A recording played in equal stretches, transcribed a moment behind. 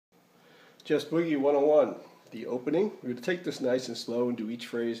Jeff's Boogie 101, the opening. We're going to take this nice and slow and do each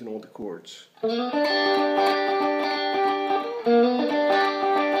phrase and all the chords.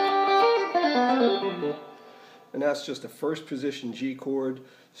 And that's just a first position G chord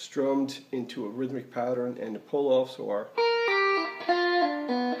strummed into a rhythmic pattern, and the pull-offs are.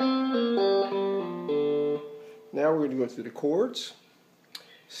 Now we're going to go through the chords.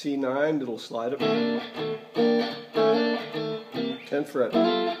 C9, little slide up. 10th fret.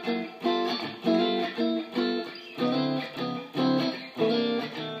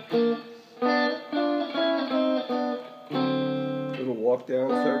 Little walk down,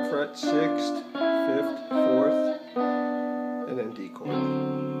 3rd fret, 6th, 5th, 4th, and then D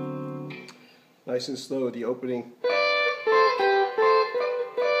chord. Nice and slow, the opening.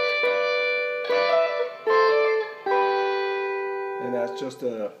 And that's just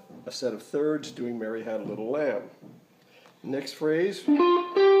a set of thirds doing Mary Had a Little Lamb. Next phrase.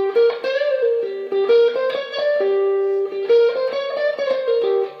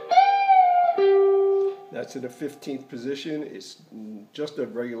 That's in the 15th position. It's just a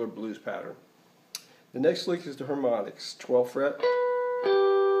regular blues pattern. The next lick is the harmonics. 12th fret,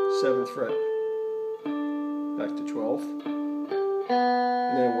 7th fret, back to 12th,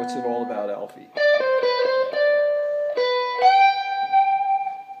 and then What's It All About, Alfie.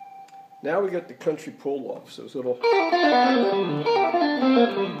 Now we got the country pull-offs, those little.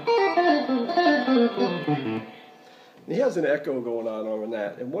 And he has an echo going on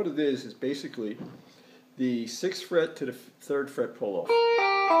that, and what it is basically the 6th fret to the 3rd fret pull-off.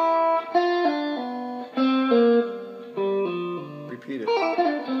 Repeat it.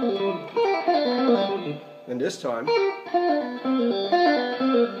 And this time,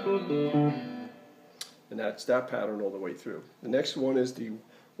 and that's that pattern all the way through. The next one is the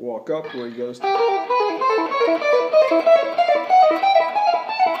walk up, where he goes. And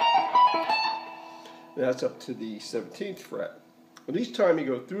that's up to the 17th fret. And each time you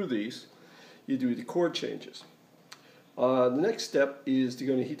go through these, you do the chord changes. The next step is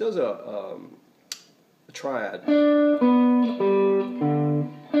he does a triad.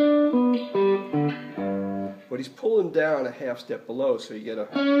 But he's pulling down a half step below, so you get a.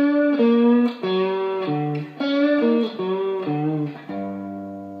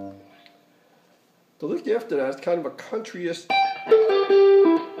 The lick after that is kind of a countryist.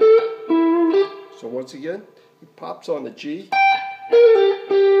 So once again, he pops on the G,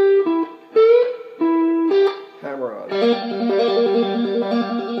 hammer on it.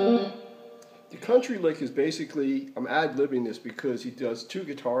 The country lick is basically, I'm ad-libbing this because he does 2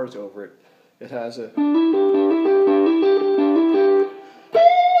 guitars over it. It has a.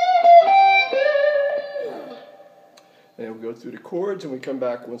 And we go through the chords, and we come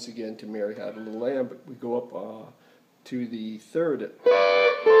back once again to Mary Had a Little Lamb, but we go up to the 3rd,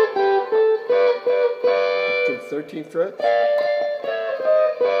 to the 13th fret,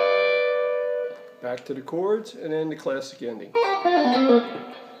 back to the chords, and then the classic ending.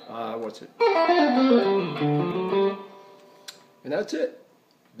 What's it? And that's it.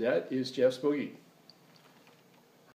 That is Jeff's Boogie.